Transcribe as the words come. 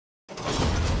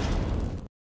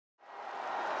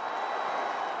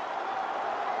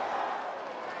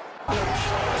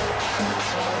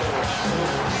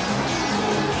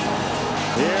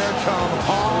Here come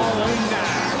Hall and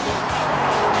Nash.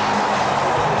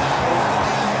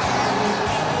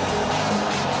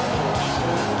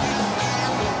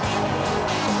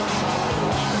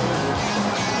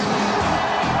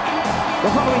 The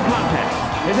following contest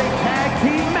is a tag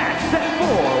team match set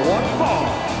for one fall.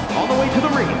 All the way to the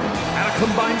ring at a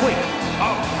combined weight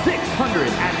of 608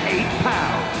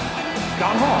 pounds.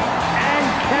 Scott Hall and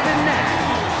Kevin Nash,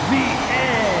 the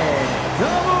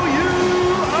nWo.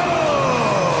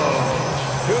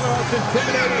 Two of the most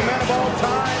intimidating men of all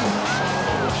time.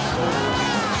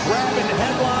 Grabbing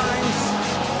headlines.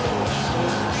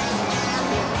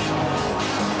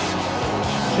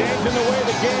 Changing the way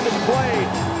the game is played.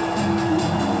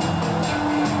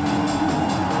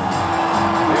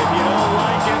 If you don't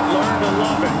like it, learn to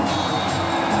love it.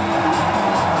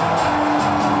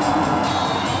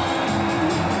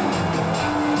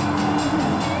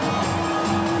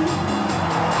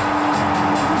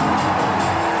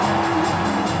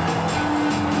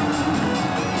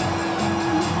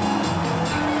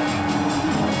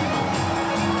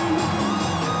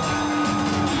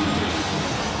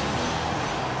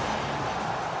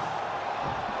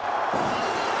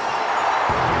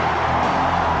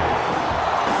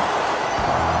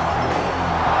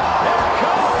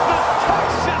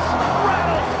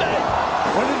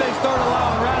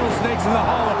 In the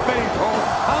Hall of Fame, Cole.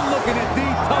 I'm looking at the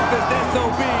toughest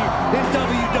SOB in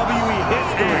WWE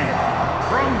history.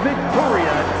 From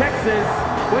Victoria, Texas,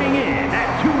 weighing in at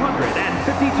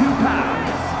 252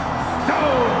 pounds,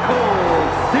 Stone Cold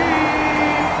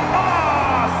Steve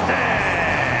Austin.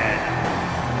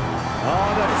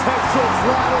 Oh, the Texas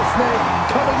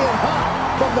Rattlesnake coming in hot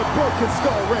from the Broken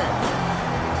Skull Ranch.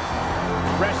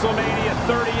 WrestleMania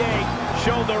 38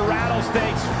 showed the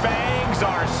Rattlesnake's fangs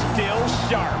are still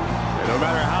sharp. And no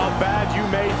matter how bad you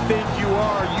may think you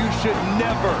are, you should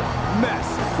never mess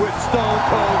with Stone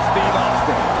Cold Steve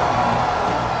Austin.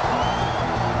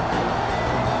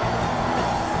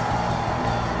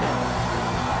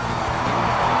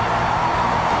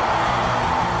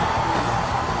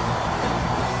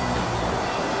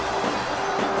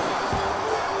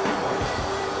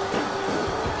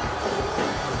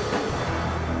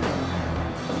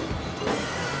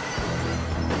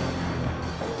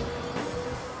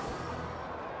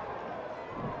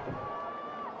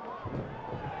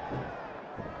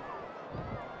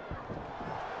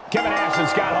 Kevin Nash and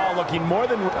Scott Hall looking more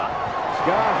than...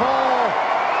 Scott Hall,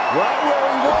 right where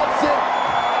he wants it,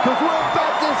 because we're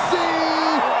about to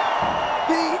see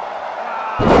the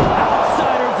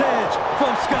outsider's edge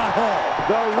from Scott Hall.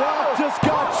 The Rock just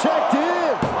got checked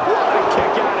in. What a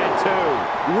kick out at two.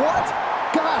 What?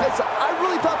 Guys, I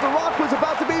really thought The Rock was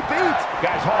about to be beat.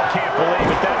 Guys, Hall can't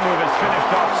believe it. That move has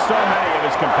finished off so many of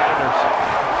his competitors.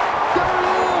 There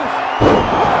it is.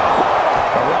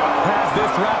 The Rock has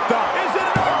this wrapped up. Is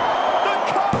it enough? The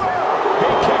cover! He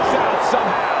kicks out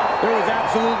somehow. There was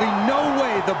absolutely no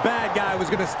way the bad guy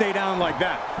was going to stay down like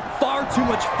that. Far too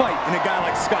much fight in a guy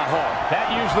like Scott Hall. That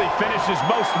usually finishes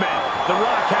most men. The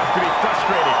Rock has to be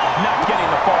frustrated not getting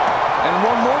the fall. And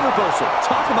one more reversal.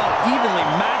 Talk about evenly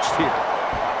matched here.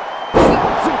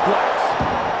 Suplex.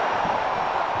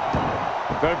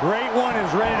 The Great One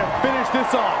is ready to finish this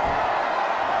off.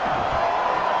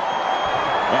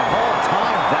 And Hall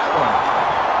timed that one.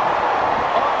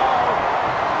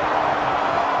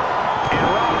 And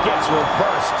Rock gets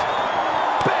reversed.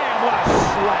 Bam! What a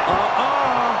slap.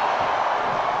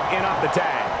 And off the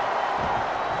tag.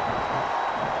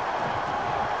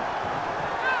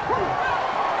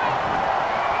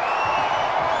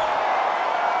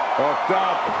 Hooked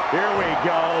up. Here we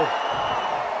go.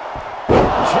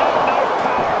 Jackknife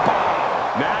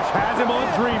powerbomb. Nash has him on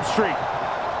Dream Street.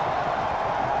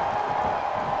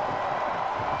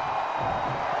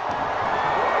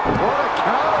 What a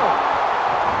counter.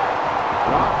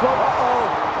 Rock,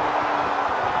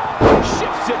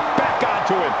 Shifts it back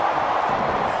onto him.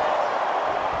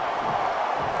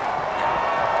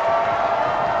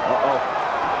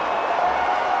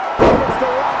 Here's The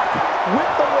Rock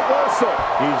with the reversal.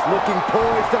 He's looking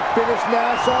poised to finish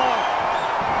Nash off.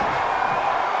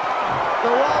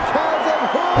 The Rock has him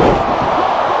hooked.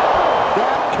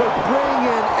 That could bring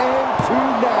an end to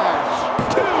Nash.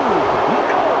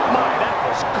 Oh my, that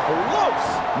was close.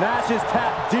 Nash is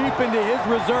tapped deep into his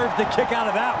reserves to kick out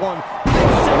of that one.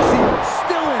 Sexy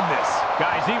still in this.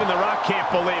 Guys, even The Rock can't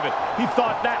believe it. He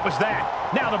thought that was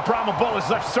that. Now the Brahma Bull is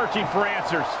left searching for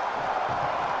answers.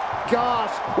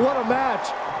 Gosh, what a match.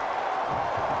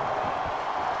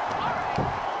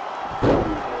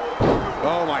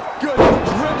 Oh my goodness,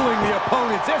 dribbling the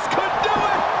opponents. This could do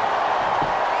it.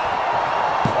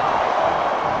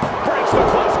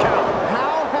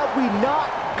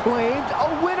 claimed a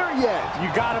winner yet. You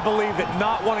gotta believe that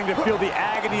not wanting to feel the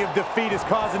agony of defeat is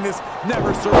causing this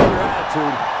never surrender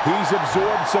attitude. He's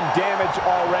absorbed some damage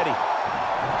already.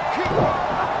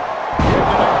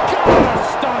 A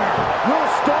stunner. Will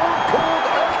Stone Cold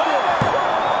end this?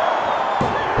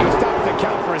 He stops the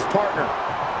count for his partner.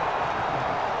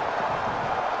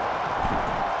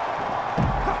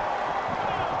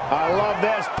 I love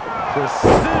this.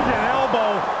 Precision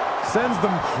elbow sends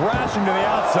them crashing to the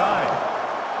outside.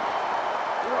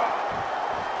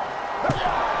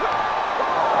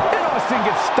 And Austin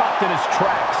gets stopped in his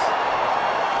tracks.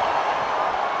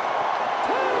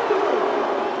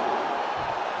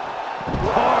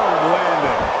 Hard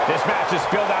landing. This match is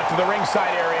spilled out to the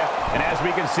ringside area, and as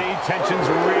we can see, tension's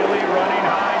really running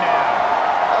high now.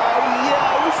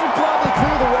 Yeah, we should probably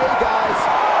clear the way, guys.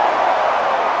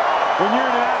 When you're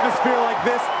in an atmosphere like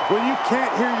this, when you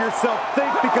can't hear yourself think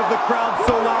because the crowd's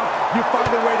so loud, you find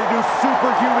a way to do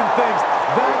superhuman things.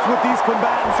 That's what these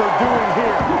combatants are doing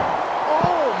here.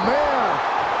 Oh, man.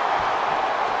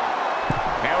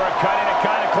 And we're cutting it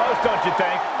kind of close, don't you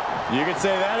think? You could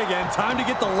say that again. Time to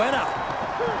get the lead out.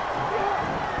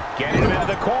 Getting him into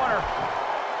the corner.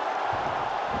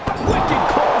 Wicked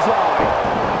clothesline.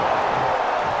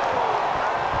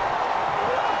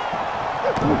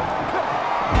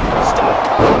 Stone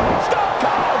Cold! Stone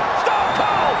Cold! Stone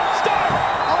Cold! Stone!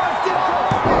 Austin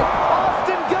got it!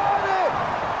 Austin got it!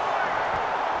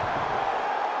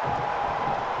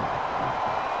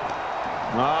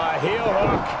 Heel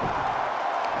hook.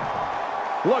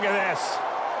 Look at this.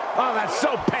 Oh, that's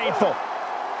so painful.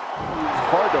 It's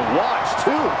hard to watch,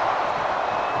 too.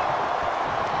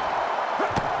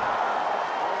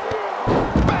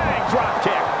 Bang! Drop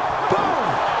kick. Boom!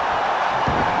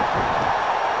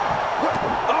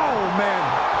 Oh, man.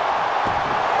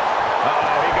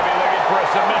 He could be looking for a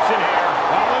submission here.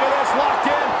 Oh, look at this. Locked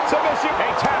in. Submission. A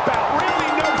tap out.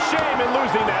 Really no shame in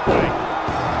losing that way.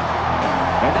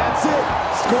 And that's it.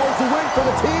 Scores the win for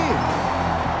the team.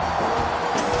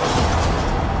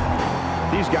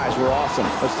 These guys were awesome.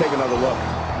 Let's take another look.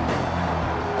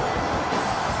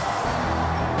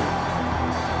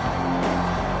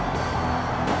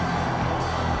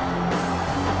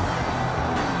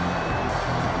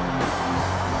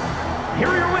 Here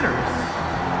are your winners,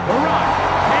 The Rock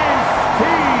and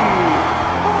Steve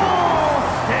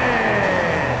Austin.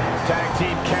 Tag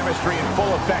team chemistry in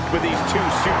full effect with these two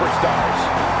superstars.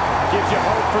 Gives you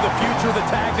hope for the future of the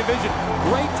tag division.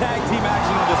 Great tag team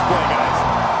action on display,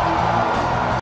 guys.